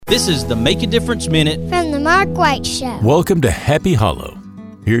This is the Make a Difference Minute from the Mark White Show. Welcome to Happy Hollow.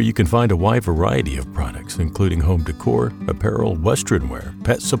 Here you can find a wide variety of products, including home decor, apparel, western wear,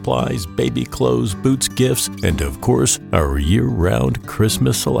 pet supplies, baby clothes, boots, gifts, and of course, our year-round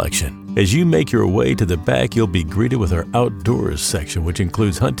Christmas selection. As you make your way to the back, you'll be greeted with our outdoors section, which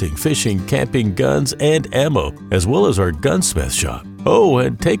includes hunting, fishing, camping, guns, and ammo, as well as our gunsmith shop. Oh,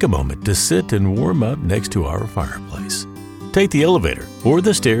 and take a moment to sit and warm up next to our fireplace. Take the elevator or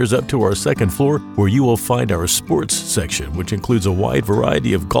the stairs up to our second floor, where you will find our sports section, which includes a wide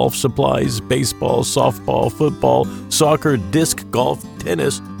variety of golf supplies, baseball, softball, football, soccer, disc golf,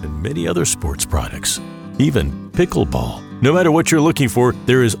 tennis, and many other sports products. Even pickleball. No matter what you're looking for,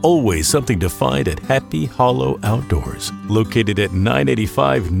 there is always something to find at Happy Hollow Outdoors, located at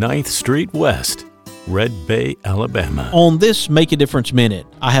 985 9th Street West, Red Bay, Alabama. On this Make a Difference Minute,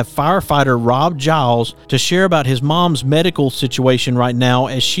 I have firefighter Rob Giles to share about his mom's medical situation right now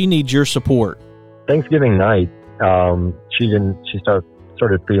as she needs your support. Thanksgiving night, she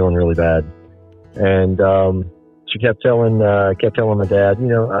started feeling really bad, and she kept telling my dad,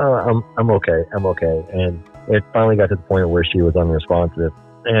 I'm okay, and it finally got to the point where she was unresponsive,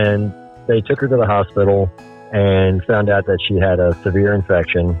 and they took her to the hospital and found out that she had a severe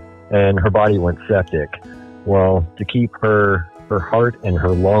infection and her body went septic. Well, to keep her heart and her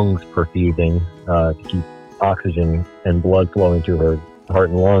lungs perfusing, to keep oxygen and blood flowing to her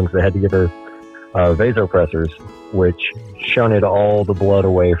heart and lungs, they had to give her vasopressors, which shunted all the blood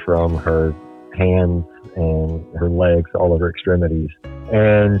away from her hands and her legs, all of her extremities.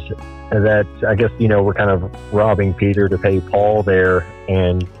 And that, I guess, we're kind of robbing Peter to pay Paul there,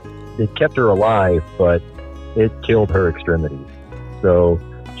 and it kept her alive, but it killed her extremities. So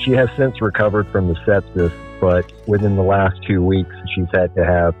she has since recovered from the sepsis, but within the last 2 weeks, she's had to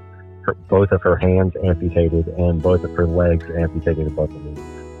have both of her hands amputated and both of her legs amputated above the knees.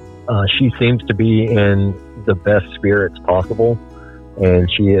 She seems to be in the best spirits possible,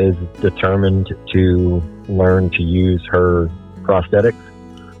 and she is determined to learn to use her prosthetics.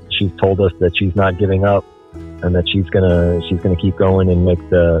 She's told us that she's not giving up and that she's gonna keep going and make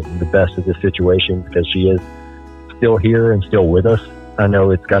the best of the situation, because she is still here and still with us. I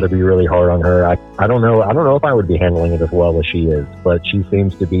know it's got to be really hard on her. I don't know if I would be handling it as well as she is, but she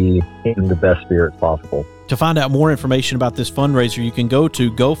seems to be in the best spirits possible. To find out more information about this fundraiser, you can go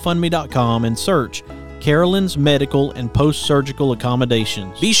to GoFundMe.com and search Carolyn's Medical and Post-Surgical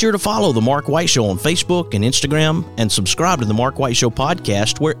Accommodations. Be sure to follow The Mark White Show on Facebook and Instagram, and subscribe to The Mark White Show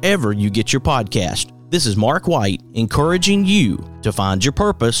podcast wherever you get your podcast. This is Mark White, encouraging you to find your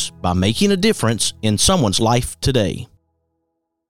purpose by making a difference in someone's life today.